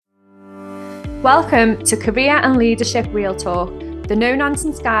Welcome to Career and Leadership Real Talk, the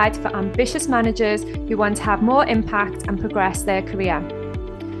no-nonsense guide for ambitious managers who want to have more impact and progress their career.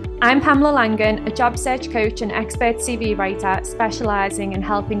 I'm Pamela Langan, a job search coach and expert CV writer specialising in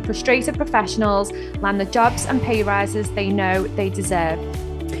helping frustrated professionals land the jobs and pay rises they know they deserve.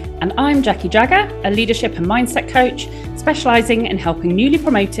 And I'm Jackie Jagger, a leadership and mindset coach specialising in helping newly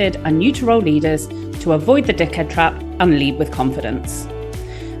promoted and new to role leaders to avoid the dickhead trap and lead with confidence.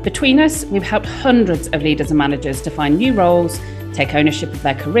 Between us, we've helped hundreds of leaders and managers to find new roles, take ownership of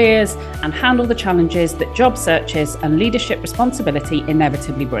their careers, and handle the challenges that job searches and leadership responsibility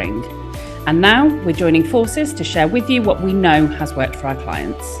inevitably bring. And now we're joining forces to share with you what we know has worked for our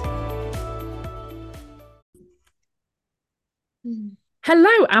clients.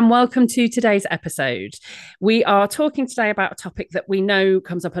 Hello and welcome to today's episode. We are talking today about a topic that we know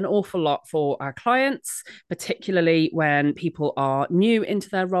comes up an awful lot for our clients, particularly when people are new into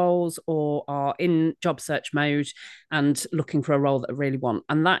their roles or are in job search mode and looking for a role that they really want.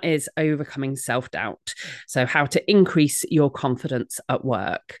 And that is overcoming self-doubt. So how to increase your confidence at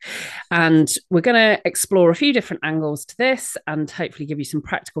work. And we're going to explore a few different angles to this and hopefully give you some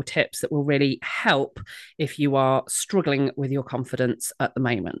practical tips that will really help if you are struggling with your confidence at the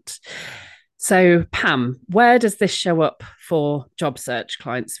moment. So, Pam, where does this show up for job search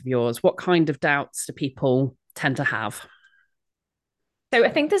clients of yours? What kind of doubts do people tend to have? So I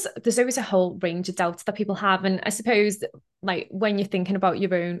think there's always a whole range of doubts that people have. And I suppose like when you're thinking about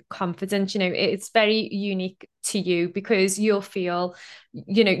your own confidence, it's very unique to you because you'll feel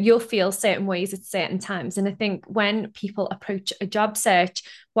certain ways at certain times. And I think when people approach a job search,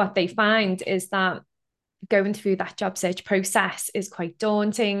 what they find is that going through that job search process is quite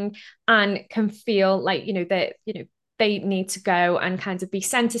daunting and can feel like, they need to go and kind of be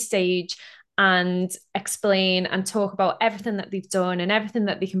center stage and explain and talk about everything that they've done and everything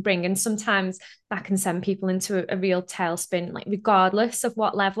that they can bring. And sometimes that can send people into a real tailspin, like regardless of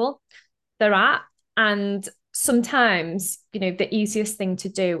what level they're at. And sometimes, the easiest thing to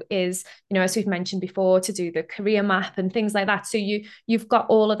do is, as we've mentioned before, to do the career map and things like that. So you've got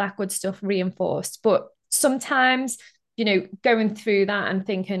all of that good stuff reinforced. But sometimes, going through that and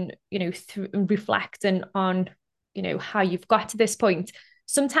thinking, reflecting on, how you've got to this point,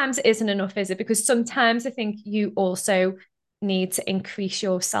 sometimes it isn't enough, is it? Because sometimes I think you also need to increase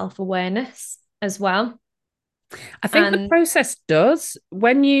your self-awareness as well. I think the process does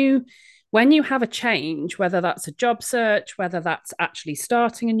when you have a change, whether that's a job search, whether that's actually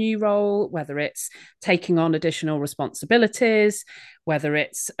starting a new role, whether it's taking on additional responsibilities, whether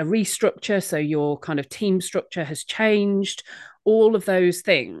it's a restructure, so your kind of team structure has changed, all of those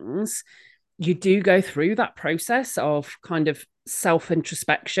things, you do go through that process of kind of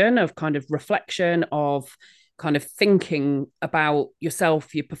self-introspection, of kind of reflection, of kind of thinking about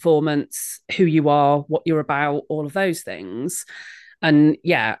yourself, your performance, who you are, what you're about, all of those things. And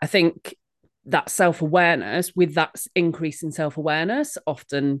yeah, I think that self-awareness, with that increase in self-awareness,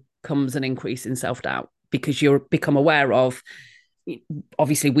 often comes an increase in self-doubt because you're become aware of,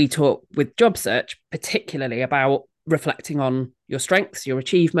 obviously we talk with job search particularly about reflecting on your strengths, your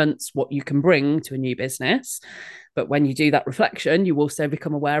achievements, what you can bring to a new business. But when you do that reflection, you also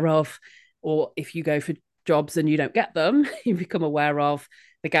become aware of, or if you go for jobs and you don't get them, you become aware of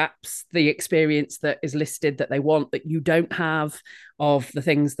the gaps, the experience that is listed that they want that you don't have, of the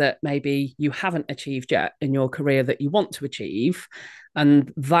things that maybe you haven't achieved yet in your career that you want to achieve.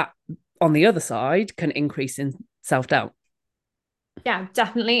 And that, on the other side, can increase in self-doubt. Yeah,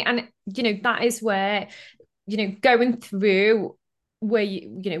 definitely. And, that is where, going through where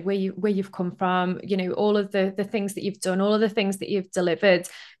you've come from, all of the things that you've done, all of the things that you've delivered,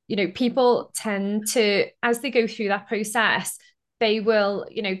 people tend to, as they go through that process, they will,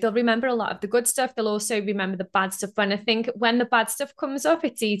 they'll remember a lot of the good stuff. They'll also remember the bad stuff. And I think when the bad stuff comes up,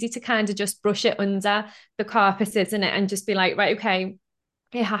 it's easy to kind of just brush it under the carpet, isn't it? And just be like, right, okay,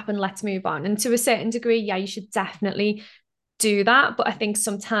 it happened, let's move on. And to a certain degree, yeah, you should definitely do that. But I think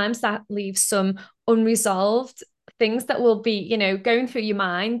sometimes that leaves some unresolved things that will be, going through your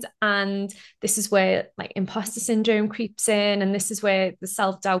mind. And this is where like imposter syndrome creeps in. And this is where the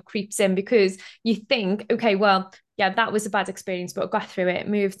self-doubt creeps in because you think, okay, well, yeah, that was a bad experience, but I got through it,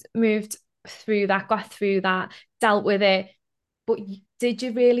 moved through that, got through that, dealt with it. But did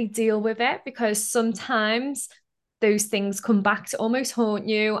you really deal with it? Because sometimes those things come back to almost haunt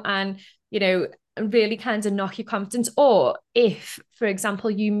you and, really kind of knock your confidence. Or if, for example,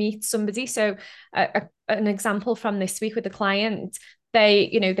 you meet somebody, so an example from this week with a client,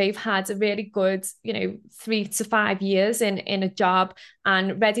 they've had a really good, 3 to 5 years in a job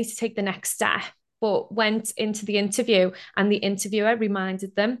and ready to take the next step, but went into the interview and the interviewer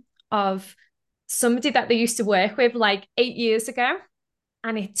reminded them of somebody that they used to work with like 8 years ago,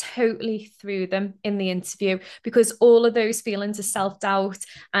 and it totally threw them in the interview, because all of those feelings of self-doubt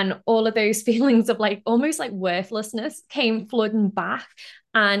and all of those feelings of like almost like worthlessness came flooding back,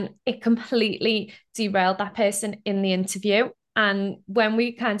 and it completely derailed that person in the interview. And when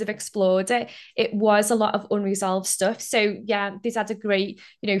we kind of explored it, it was a lot of unresolved stuff. So yeah, they'd had a great,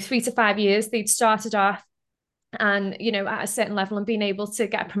 3 to 5 years. They'd started off and at a certain level and being able to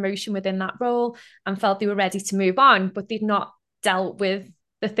get a promotion within that role and felt they were ready to move on, but they'd not dealt with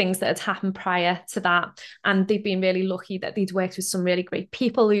the things that had happened prior to that. And they've been really lucky that they'd worked with some really great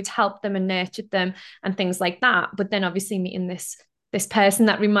people who'd helped them and nurtured them and things like that. But then obviously meeting this person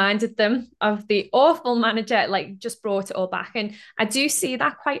that reminded them of the awful manager, like just brought it all back. And I do see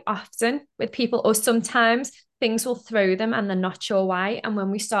that quite often with people, or sometimes things will throw them and they're not sure why. And when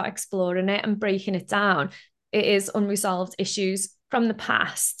we start exploring it and breaking it down, it is unresolved issues from the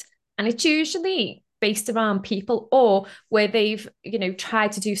past. And it's usually based around people, or where they've,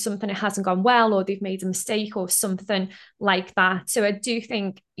 tried to do something, it hasn't gone well, or they've made a mistake or something like that. So I do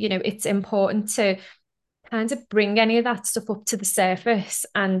think, it's important to kind of bring any of that stuff up to the surface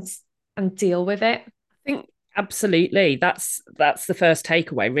and deal with it. I think absolutely. That's the first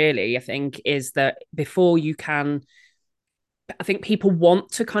takeaway, really, I think, is that before you can, I think people want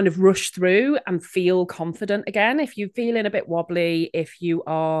to kind of rush through and feel confident again. If you're feeling a bit wobbly, if you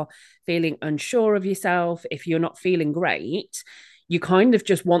are feeling unsure of yourself, if you're not feeling great, you kind of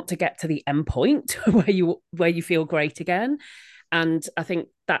just want to get to the end point where you feel great again. And I think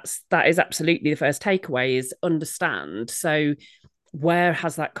that is absolutely the first takeaway, is understand. So where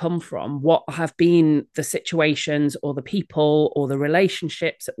has that come from? What have been the situations or the people or the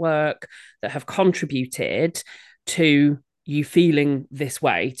relationships at work that have contributed to you feeling this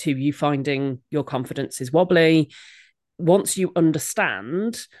way, to you finding your confidence is wobbly? Once you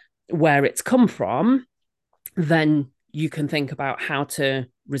understand where it's come from, then you can think about how to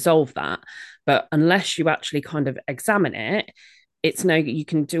resolve that. But unless you actually kind of examine it, you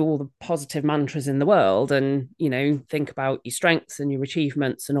can do all the positive mantras in the world and, think about your strengths and your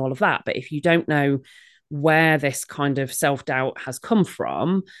achievements and all of that. But if you don't know where this kind of self-doubt has come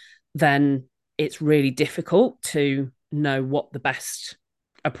from, then it's really difficult to know what the best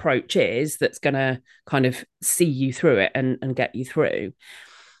approach is that's going to kind of see you through it and get you through.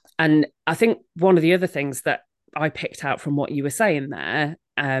 And I think one of the other things that I picked out from what you were saying there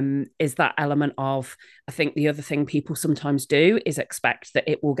is that element of, I think the other thing people sometimes do is expect that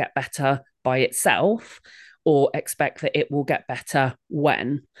it will get better by itself, or expect that it will get better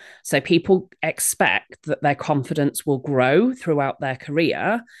when. So people expect that their confidence will grow throughout their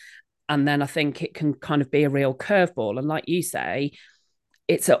career. And then I think it can kind of be a real curveball. And like you say,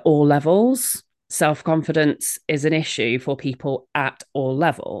 it's at all levels. Self-confidence is an issue for people at all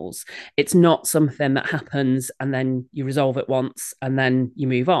levels. It's not something that happens and then you resolve it once and then you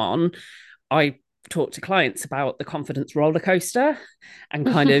move on. I talk to clients about the confidence roller coaster and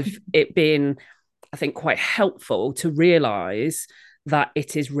kind of it being, I think, quite helpful to realize that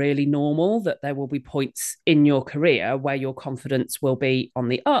it is really normal that there will be points in your career where your confidence will be on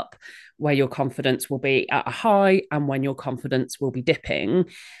the up, where your confidence will be at a high, and when your confidence will be dipping.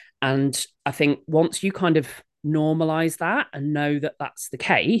 And I think once you kind of normalize that and know that that's the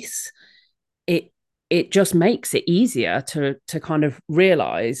case, it just makes it easier to kind of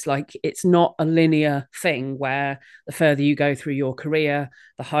realize, like, it's not a linear thing where the further you go through your career,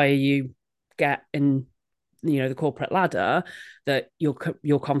 the higher you get in the corporate ladder, that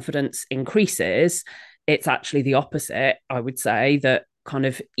your confidence increases. It's actually the opposite, I would say, that kind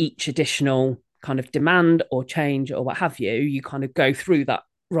of each additional kind of demand or change or what have you kind of go through that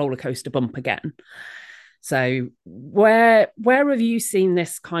roller coaster bump again. So where have you seen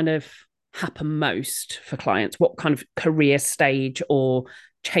this kind of happen most for clients? What kind of career stage or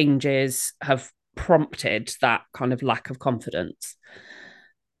changes have prompted that kind of lack of confidence?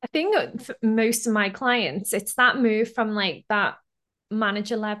 I think for most of my clients, it's that move from like that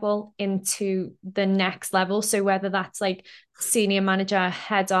manager level into the next level. So whether that's like senior manager,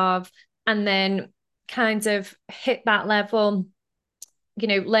 head of, and then kind of hit that level,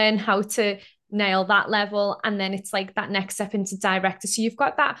 learn how to nail that level, and then it's like that next step into director. So you've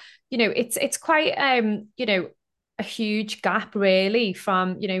got that, it's quite a huge gap really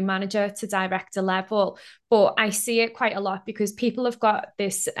from manager to director level. But I see it quite a lot because people have got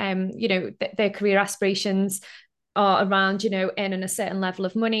this their career aspirations are around earning a certain level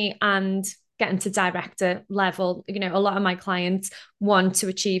of money and getting to director level. A lot of my clients want to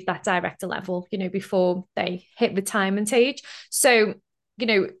achieve that director level before they hit retirement age. So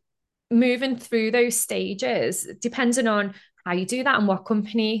moving through those stages, depending on how you do that and what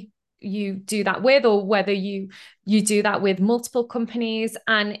company you do that with, or whether you do that with multiple companies.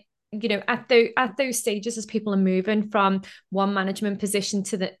 And at those stages, as people are moving from one management position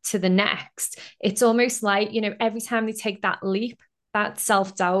to the next, it's almost like, every time they take that leap, that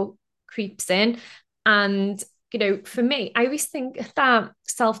self-doubt creeps in. And for me, I always think that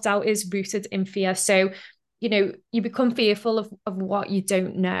self-doubt is rooted in fear. So you become fearful of what you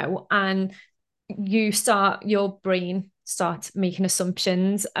don't know, and your brain starts making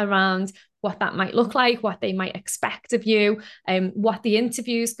assumptions around what that might look like, what they might expect of you, what the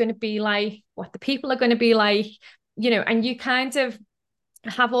interview is going to be like, what the people are going to be like, and you kind of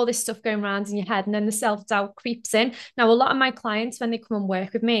have all this stuff going around in your head, and then the self-doubt creeps in. Now, a lot of my clients, when they come and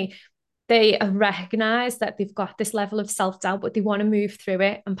work with me, they recognize that they've got this level of self-doubt, but they want to move through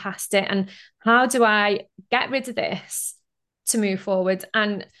it and past it. And how do I get rid of this to move forward?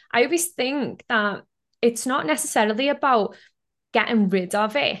 And I always think that it's not necessarily about getting rid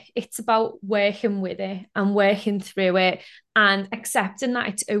of it. It's about working with it and working through it and accepting that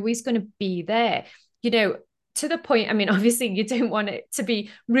it's always going to be there. To the point, I mean, obviously you don't want it to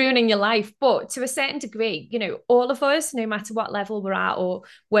be ruining your life, but to a certain degree, all of us, no matter what level we're at or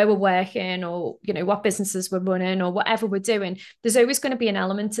where we're working or, what businesses we're running or whatever we're doing, there's always going to be an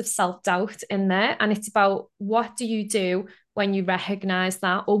element of self-doubt in there. And it's about, what do you do when you recognize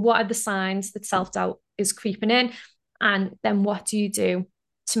that, or what are the signs that self-doubt is creeping in? And then what do you do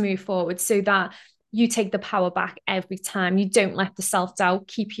to move forward so that you take the power back every time? You don't let the self-doubt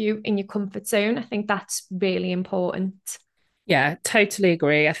keep you in your comfort zone. I think that's really important. Yeah, totally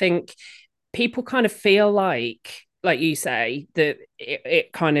agree. I think people kind of feel like you say, that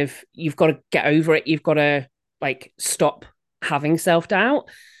it kind of, you've got to get over it. You've got to stop having self-doubt.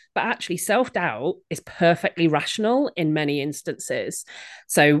 But actually, self-doubt is perfectly rational in many instances.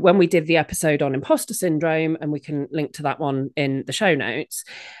 So when we did the episode on imposter syndrome, and we can link to that one in the show notes,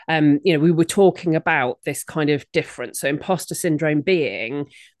 we were talking about this kind of difference. So imposter syndrome being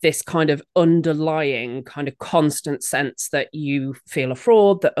this kind of underlying kind of constant sense that you feel a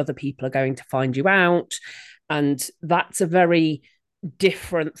fraud, that other people are going to find you out. And that's a very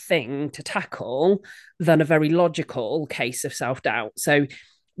different thing to tackle than a very logical case of self-doubt. So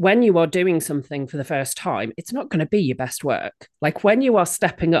when you are doing something for the first time, it's not going to be your best work. Like when you are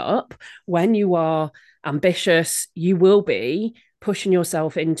stepping up, when you are ambitious, you will be pushing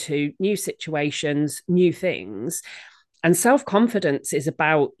yourself into new situations, new things. And self-confidence is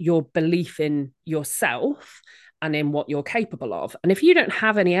about your belief in yourself and in what you're capable of. And if you don't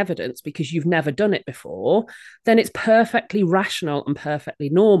have any evidence because you've never done it before, then it's perfectly rational and perfectly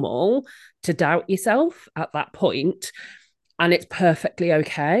normal to doubt yourself at that point. And it's perfectly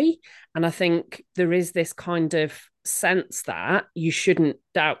okay. And I think there is this kind of sense that you shouldn't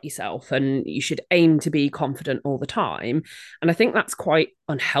doubt yourself and you should aim to be confident all the time. And I think that's quite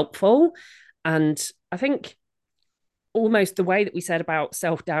unhelpful. And I think almost the way that we said about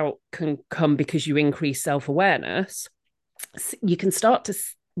self-doubt can come because you increase self-awareness, you can start to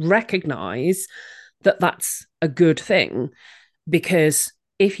recognize that that's a good thing. Because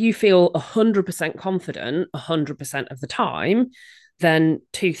if you feel 100% confident 100% of the time, then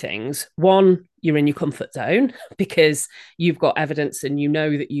two things. One, you're in your comfort zone because you've got evidence and you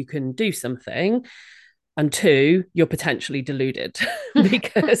know that you can do something. And two, you're potentially deluded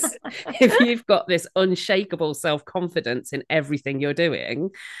because if you've got this unshakable self-confidence in everything you're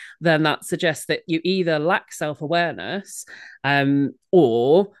doing, then that suggests that you either lack self-awareness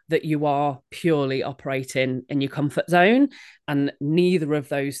or that you are purely operating in your comfort zone. And neither of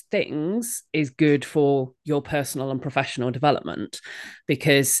those things is good for your personal and professional development.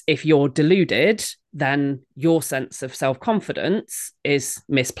 Because if you're deluded, then your sense of self-confidence is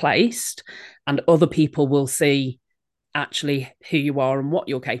misplaced, and other people will see actually who you are and what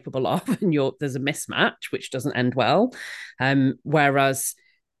you're capable of, and there's a mismatch, which doesn't end well. Whereas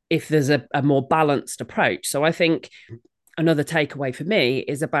if there's a more balanced approach. So I think another takeaway for me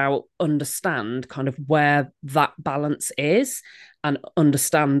is about understand kind of where that balance is, and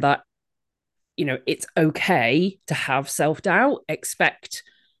understand that, it's okay to have self-doubt. Expect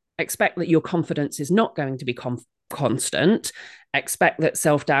that your confidence is not going to be constant. Expect that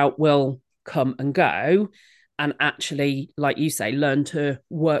self-doubt will come and go, and actually, like you say, learn to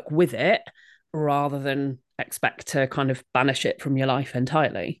work with it rather than expect to kind of banish it from your life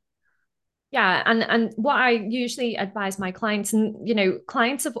entirely. Yeah, and what I usually advise my clients, and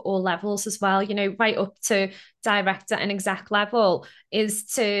clients of all levels as well, right up to director and exec level, is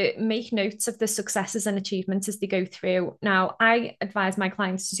to make notes of the successes and achievements as they go through. Now, I advise my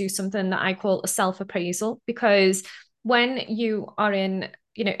clients to do something that I call a self-appraisal, because when you are in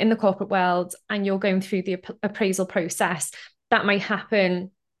the corporate world and you're going through the appraisal process, that might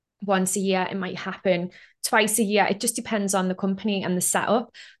happen once a year, it might happen twice a year. It just depends on the company and the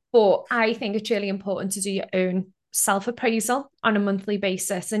setup. But I think it's really important to do your own self-appraisal on a monthly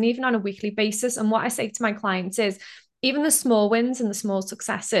basis and even on a weekly basis. And what I say to my clients is, even the small wins and the small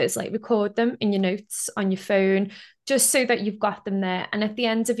successes, like record them in your notes on your phone, just so that you've got them there. And at the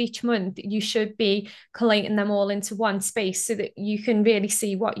end of each month, you should be collating them all into one space so that you can really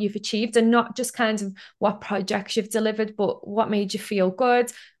see what you've achieved, and not just kind of what projects you've delivered, but what made you feel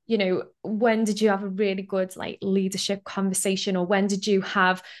good. When did you have a really good like leadership conversation, or when did you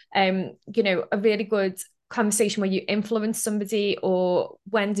have a really good conversation where you influenced somebody, or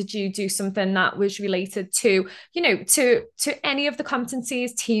when did you do something that was related to any of the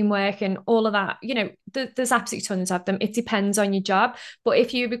competencies, teamwork, and all of that. There's absolutely tons of them. It depends on your job, but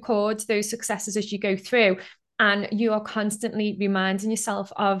if you record those successes as you go through, and you are constantly reminding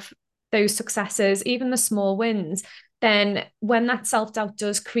yourself of those successes, even the small wins, then when that self-doubt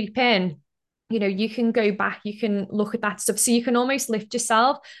does creep in, you can go back, you can look at that stuff. So you can almost lift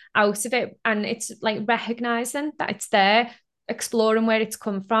yourself out of it. And it's like recognizing that it's there, exploring where it's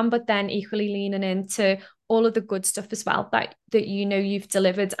come from, but then equally leaning into all of the good stuff as well that you've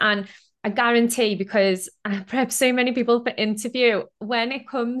delivered. And I guarantee, because I prep so many people for interview, when it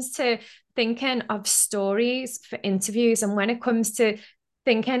comes to thinking of stories for interviews, and when it comes to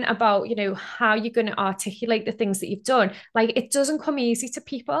thinking about how you're going to articulate the things that you've done, like, it doesn't come easy to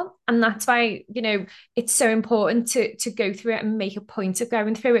people. And that's why it's so important to go through it and make a point of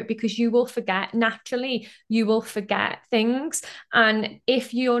going through it, because you will forget. Naturally, you will forget things. And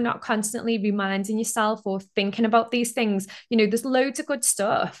if you're not constantly reminding yourself or thinking about these things, there's loads of good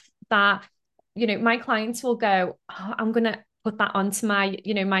stuff that my clients will go, oh, I'm going to put that onto my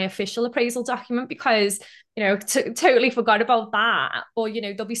my official appraisal document, because totally forgot about that. Or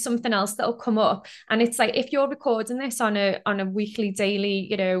there'll be something else that'll come up. And it's like, if you're recording this on a weekly,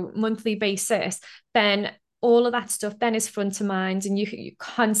 daily, monthly basis, then all of that stuff then is front of mind, and you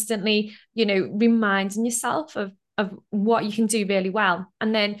constantly reminding yourself of what you can do really well.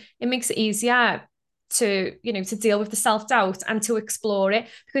 And then it makes it easier to deal with the self-doubt and to explore it.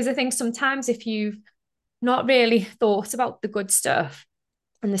 Because I think sometimes, if you've not really thought about the good stuff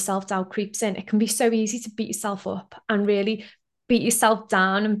and the self-doubt creeps in, it can be so easy to beat yourself up and really beat yourself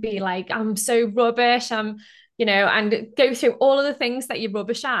down and be like, I'm so rubbish, and go through all of the things that you're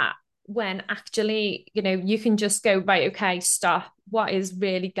rubbish at, when actually, you can just go, right, okay, stop. What is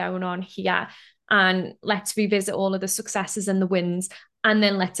really going on here? And let's revisit all of the successes and the wins, and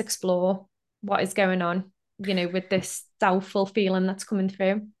then let's explore what is going on, with this doubtful feeling that's coming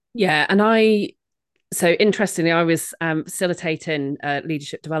through. Yeah. So interestingly, I was facilitating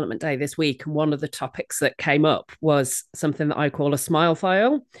Leadership Development Day this week, and one of the topics that came up was something that I call a smile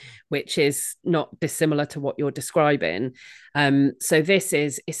file, which is not dissimilar to what you're describing. So this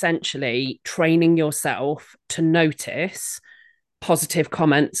is essentially training yourself to notice positive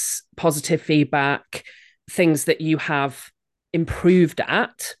comments, positive feedback, things that you have improved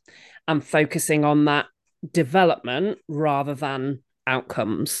at, and focusing on that development rather than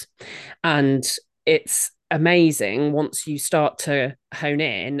outcomes. And it's amazing once you start to hone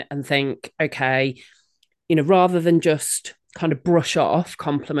in and think, okay, rather than just kind of brush off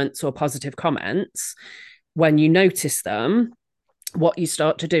compliments or positive comments, when you notice them, what you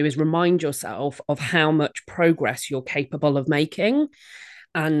start to do is remind yourself of how much progress you're capable of making.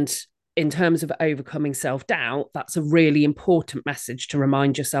 And in terms of overcoming self-doubt, that's a really important message to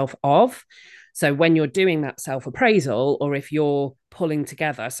remind yourself of. So when you're doing that self-appraisal, or if you're pulling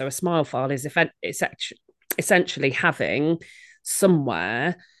together, so a smile file is essentially having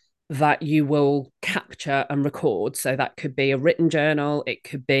somewhere that you will capture and record. So that could be a written journal, it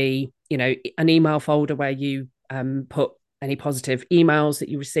could be, an email folder where you put any positive emails that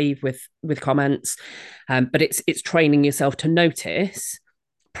you receive with comments. But it's training yourself to notice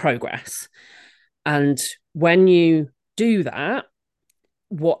progress. And when you do that,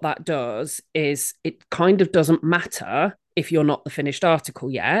 what that does is, it kind of doesn't matter if you're not the finished article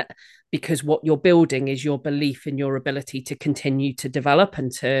yet, because what you're building is your belief in your ability to continue to develop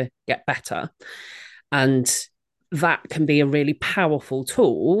and to get better. And that can be a really powerful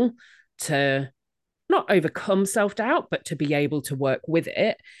tool to not overcome self-doubt, but to be able to work with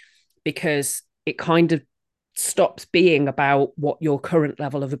it, because it kind of stops being about what your current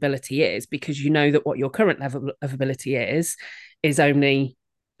level of ability is, because you know that what your current level of ability is only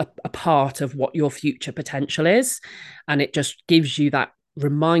a part of what your future potential is. And it just gives you that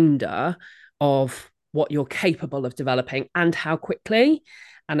reminder of what you're capable of developing and how quickly.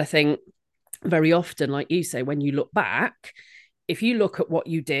 And I think very often, like you say, when you look back, if you look at what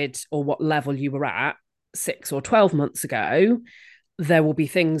you did or what level you were at 6 or 12 months ago, there will be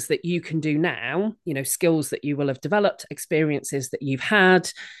things that you can do now, skills that you will have developed, experiences that you've had,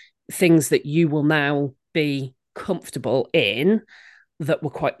 things that you will now be comfortable in that were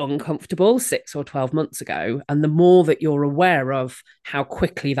quite uncomfortable 6 or 12 months ago. And the more that you're aware of how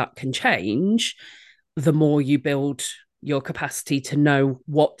quickly that can change, the more you build your capacity to know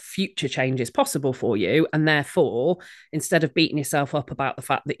what future change is possible for you. And therefore, instead of beating yourself up about the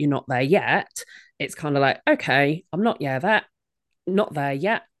fact that you're not there yet, it's kind of like, okay, I'm not there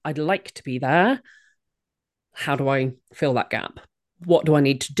yet. I'd like to be there. How do I fill that gap? What do I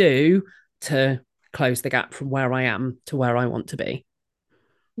need to do to close the gap from where I am to where I want to be?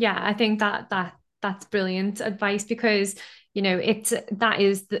 Yeah, I think that's brilliant advice, because that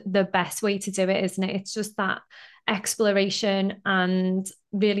is the best way to do it, isn't it? It's just that exploration and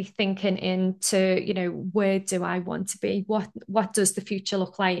really thinking into, where do I want to be? What does the future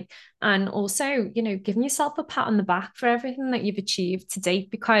look like? And also, giving yourself a pat on the back for everything that you've achieved to date,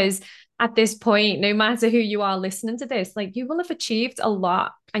 because at this point, no matter who you are listening to this, like, you will have achieved a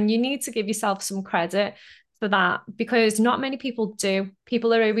lot, and you need to give yourself some credit for that, because not many people do.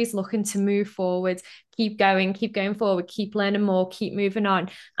 People are always looking to move forward, keep going forward, keep learning more, keep moving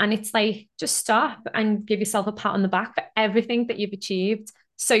on. And it's like, just stop and give yourself a pat on the back for everything that you've achieved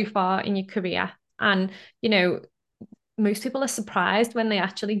so far in your career. And, most people are surprised when they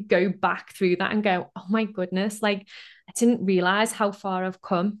actually go back through that and go, oh my goodness, like, I didn't realize how far I've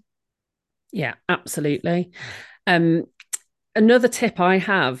come. Yeah, absolutely. Another tip I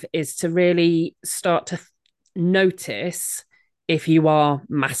have is to really start to notice if you are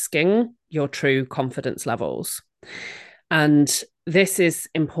masking your true confidence levels. And this is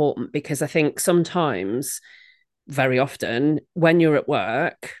important because I think sometimes, very often, when you're at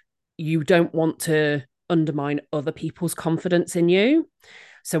work, you don't want to undermine other people's confidence in you.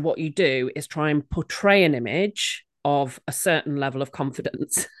 So what you do is try and portray an image of a certain level of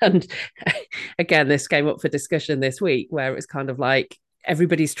confidence. And again, this came up for discussion this week, where it's kind of like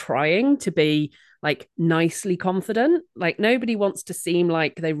everybody's trying to be like nicely confident. Like, nobody wants to seem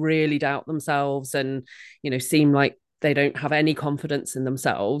like they really doubt themselves and, seem like they don't have any confidence in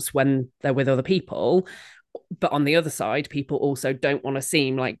themselves when they're with other people. But on the other side, people also don't want to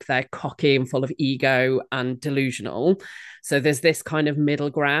seem like they're cocky and full of ego and delusional. So there's this kind of middle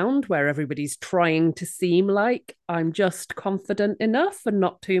ground where everybody's trying to seem like, I'm just confident enough and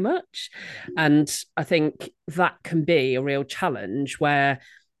not too much. And I think that can be a real challenge, where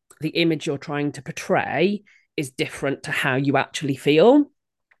the image you're trying to portray is different to how you actually feel.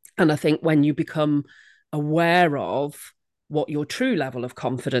 And I think when you become aware of what your true level of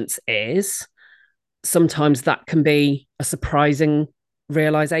confidence is, sometimes that can be a surprising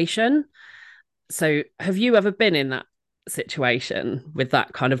realization. So have you ever been in that situation with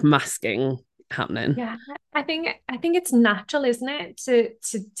that kind of masking happening? Yeah, I think it's natural, isn't it,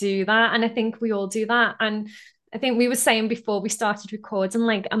 to do that? And I think we all do that. And I think we were saying before we started recording,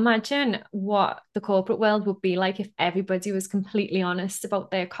 like, imagine what the corporate world would be like if everybody was completely honest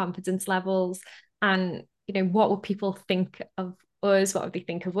about their confidence levels. And, what would people think of us? What would they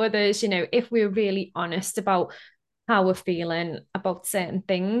think of others? If we're really honest about how we're feeling about certain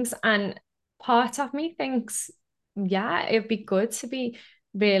things. And part of me thinks, yeah, it'd be good to be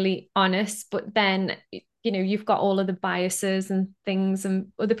really honest, but then, you've got all of the biases and things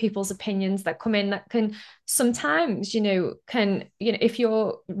and other people's opinions that come in that can sometimes, if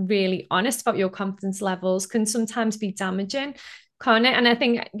you're really honest about your confidence levels, can sometimes be damaging, can't it? And I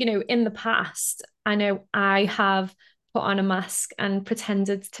think, in the past, I know I have put on a mask and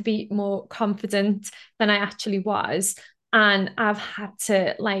pretended to be more confident than I actually was. And I've had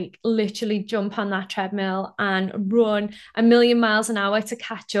to, like, literally jump on that treadmill and run a million miles an hour to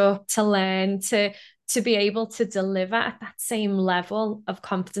catch up, to learn, to be able to deliver at that same level of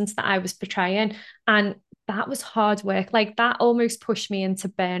confidence that I was portraying. And that was hard work. Like, that almost pushed me into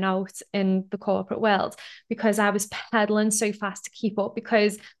burnout in the corporate world, because I was pedaling so fast to keep up,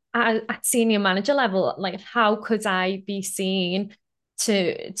 because at senior manager level, like, how could I be seen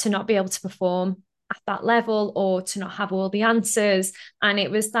to not be able to perform at that level, or to not have all the answers? And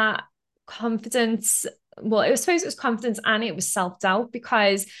it was that confidence. Well, I suppose it was confidence, and it was self-doubt,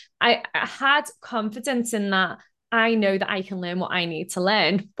 because I had confidence in that I know that I can learn what I need to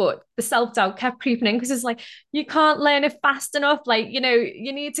learn, but the self-doubt kept creeping in, because it's like, you can't learn it fast enough. Like, you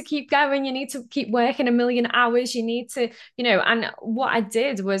need to keep going. You need to keep working a million hours. You need to, and what I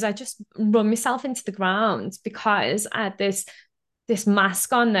did was I just run myself into the ground, because I had this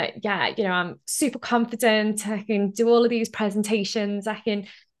mask on that, yeah, I'm super confident. I can do all of these presentations. I can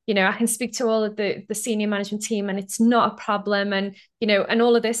speak to all of the senior management team, and it's not a problem. And, and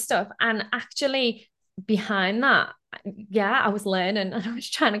all of this stuff. And actually, behind that, yeah, I was learning and I was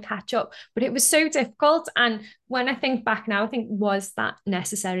trying to catch up, but it was so difficult. And when I think back now, I think, was that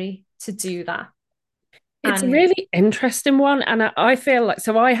necessary to do that? It's a And really interesting one. And I feel like,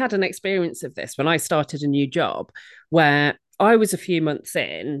 so I had an experience of this when I started a new job where I was a few months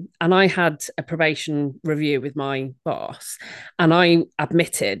in and I had a probation review with my boss. And I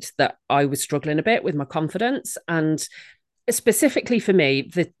admitted that I was struggling a bit with my confidence. And specifically for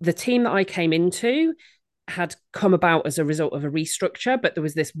me, the team that I came into had come about as a result of a restructure, but there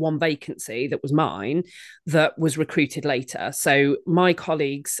was this one vacancy that was mine that was recruited later. So my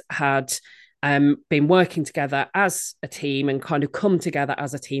colleagues had been working together as a team and kind of come together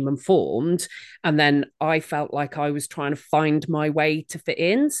as a team and formed. And then I felt like I was trying to find my way to fit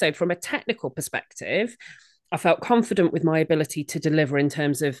in. So, from a technical perspective, I felt confident with my ability to deliver in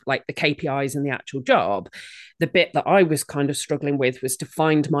terms of like the KPIs and the actual job. The bit that I was kind of struggling with was to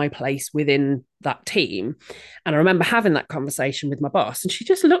find my place within that team. And I remember having that conversation with my boss, and she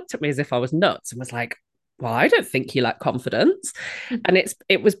just looked at me as if I was nuts and was like, well, I don't think you lack confidence. And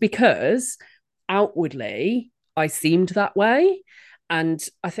it was because outwardly I seemed that way. And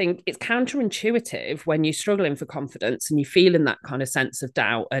I think it's counterintuitive when you're struggling for confidence and you feel in that kind of sense of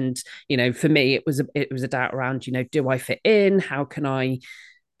doubt. And, you know, for me, it was a doubt around, you know, do I fit in? How can I,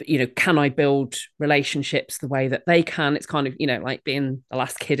 you know, can I build relationships the way that they can? It's kind of, you know, like being the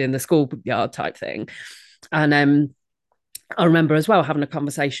last kid in the schoolyard type thing. And I remember as well having a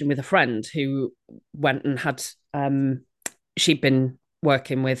conversation with a friend who went and had she'd been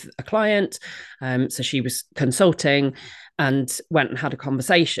working with a client, so she was consulting, and went and had a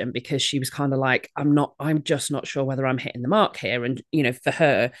conversation because she was kind of like, I'm just not sure whether I'm hitting the mark here. And you know, for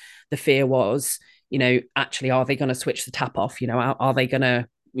her, the fear was, you know, actually, are they going to switch the tap off? You know, are they going to,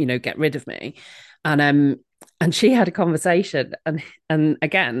 you know, get rid of me? And she had a conversation, and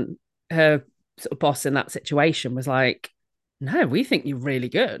again, her sort of boss in that situation was like, no, we think you're really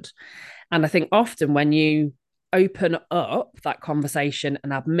good. And I think often when you open up that conversation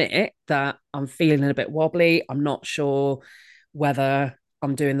and admit that I'm feeling a bit wobbly, I'm not sure whether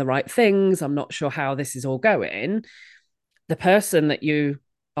I'm doing the right things, I'm not sure how this is all going, the person that you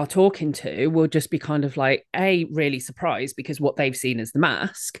are talking to will just be kind of like, A, really surprised because what they've seen is the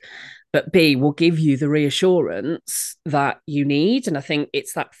mask, but B, will give you the reassurance that you need. And I think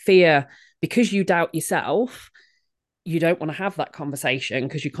it's that fear because you doubt yourself, you don't want to have that conversation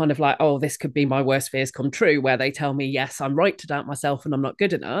because you're kind of like, oh, this could be my worst fears come true, where they tell me, yes, I'm right to doubt myself and I'm not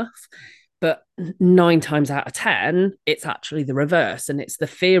good enough. But 9 times out of 10, it's actually the reverse. And it's the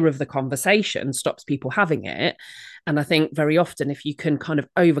fear of the conversation stops people having it. And I think very often, if you can kind of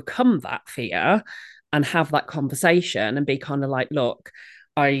overcome that fear and have that conversation and be kind of like, look,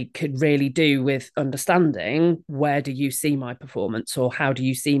 I could really do with understanding where do you see my performance or how do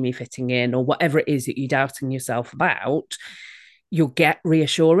you see me fitting in or whatever it is that you're doubting yourself about, you'll get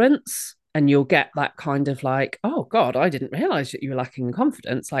reassurance and you'll get that kind of like, oh God, I didn't realize that you were lacking in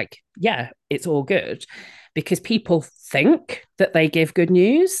confidence. Like, yeah, it's all good because people think that they give good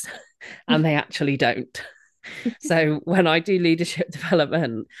news and they actually don't. So when I do leadership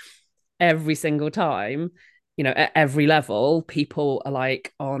development, every single time, you know, at every level, people are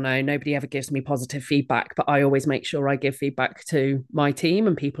like, oh no, nobody ever gives me positive feedback, but I always make sure I give feedback to my team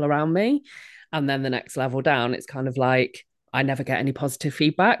and people around me. And then the next level down, it's kind of like, I never get any positive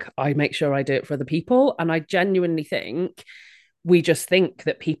feedback. I make sure I do it for other people. And I genuinely think we just think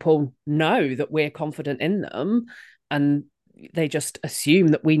that people know that we're confident in them and they just assume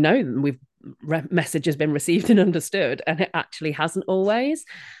that we know them. Message has been received and understood, and it actually hasn't always.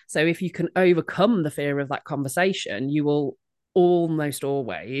 So if you can overcome the fear of that conversation, you will almost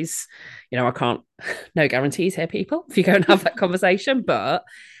always, you know, I can't, no guarantees here, people, if you go and have that conversation, but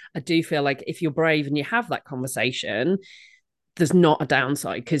I do feel like if you're brave and you have that conversation, there's not a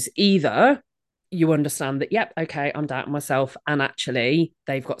downside because either you understand that, yep, okay, I'm doubting myself. And actually,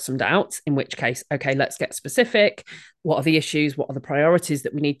 they've got some doubts, in which case, okay, let's get specific. What are the issues? What are the priorities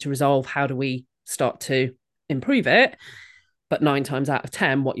that we need to resolve? How do we start to improve it? But 9 times out of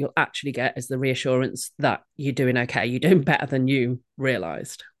 10, what you'll actually get is the reassurance that you're doing okay. You're doing better than you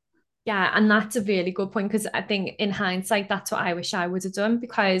realized. yeah, and that's a really good point because I think in hindsight, that's what I wish I would have done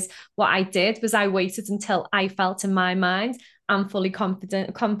because what I did was I waited until I felt in my mind I'm fully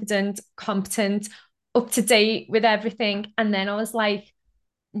confident, competent, up to date with everything. And then I was like,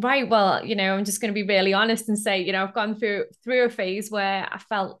 right, well, you know, I'm just going to be really honest and say, you know, I've gone through a phase where I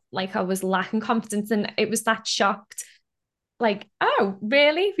felt like I was lacking confidence and it was that shocked like, oh,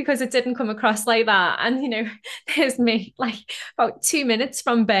 really? Because it didn't come across like that. And, there's me like about 2 minutes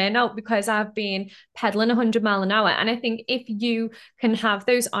from burnout because I've been pedaling 100 mile an hour. And I think if you can have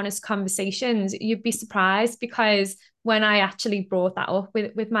those honest conversations, you'd be surprised, because when I actually brought that up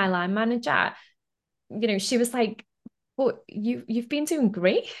with my line manager, she was like, but you've been doing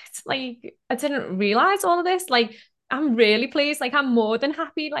great. Like, I didn't realize all of this. Like, I'm really pleased. Like, I'm more than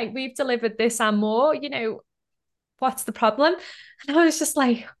happy. Like, we've delivered this and more, what's the problem? And I was just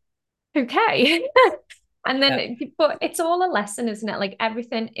like, okay. And then, but it's all a lesson, isn't it? Like,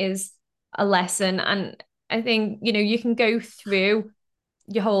 everything is a lesson. And I think, you can go through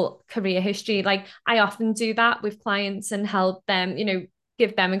your whole career history. Like, I often do that with clients and help them,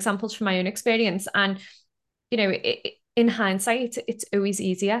 give them examples from my own experience. And, in hindsight, it's always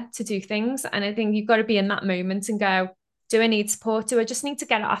easier to do things. And I think you've got to be in that moment and go, do I need support? Do I just need to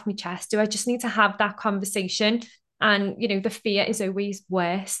get it off my chest? Do I just need to have that conversation? And, the fear is always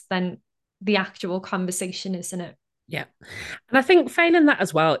worse than the actual conversation, isn't it? Yeah. And I think failing that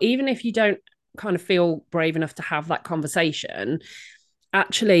as well, even if you don't kind of feel brave enough to have that conversation,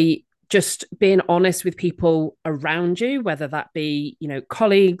 actually just being honest with people around you, whether that be,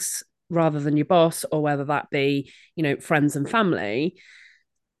 colleagues rather than your boss, or whether that be, friends and family,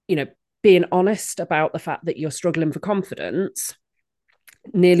 being honest about the fact that you're struggling for confidence,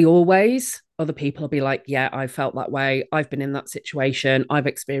 nearly always other people will be like, yeah, I felt that way. I've been in that situation. I've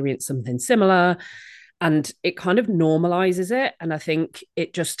experienced something similar. And it kind of normalizes it. And I think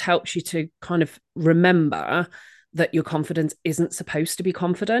it just helps you to kind of remember that your confidence isn't supposed to be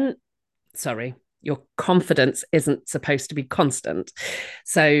confident. Sorry, your confidence isn't supposed to be constant.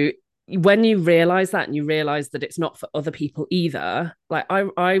 So when you realize that, and you realize that it's not for other people either, like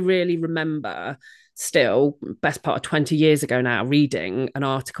I really remember still, best part of 20 years ago now, reading an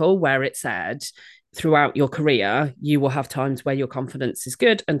article where it said, throughout your career, you will have times where your confidence is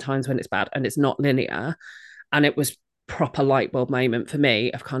good and times when it's bad, and it's not linear. And it was proper light bulb moment for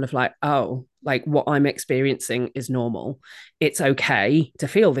me of kind of like, oh, like what I'm experiencing is normal. It's okay to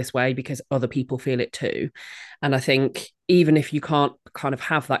feel this way because other people feel it too. And I think even if you can't kind of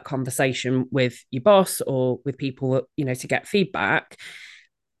have that conversation with your boss or with people, to get feedback,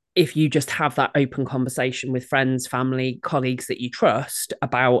 if you just have that open conversation with friends, family, colleagues that you trust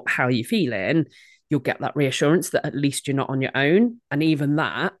about how you're feeling, you'll get that reassurance that at least you're not on your own. And even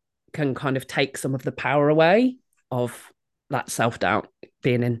that can kind of take some of the power away of that self-doubt,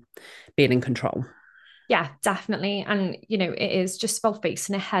 being in control. Yeah, definitely. And, it is just about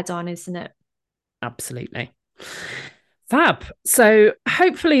facing it head on, isn't it? Absolutely. Fab. So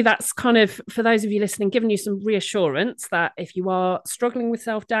hopefully that's kind of, for those of you listening, given you some reassurance that if you are struggling with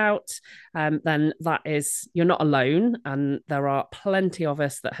self-doubt, then that is, you're not alone. And there are plenty of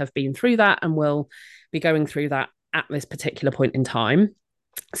us that have been through that and will be going through that at this particular point in time.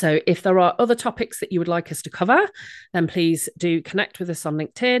 So if there are other topics that you would like us to cover, then please do connect with us on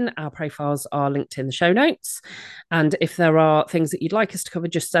LinkedIn. Our profiles are linked in the show notes. And if there are things that you'd like us to cover,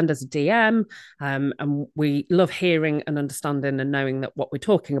 just send us a DM. And we love hearing and understanding and knowing that what we're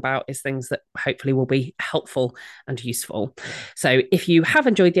talking about is things that hopefully will be helpful and useful. So if you have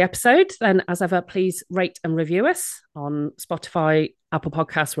enjoyed the episode, then as ever, please rate and review us on Spotify, Apple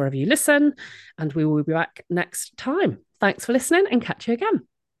Podcasts, wherever you listen. And we will be back next time. Thanks for listening, and catch you again.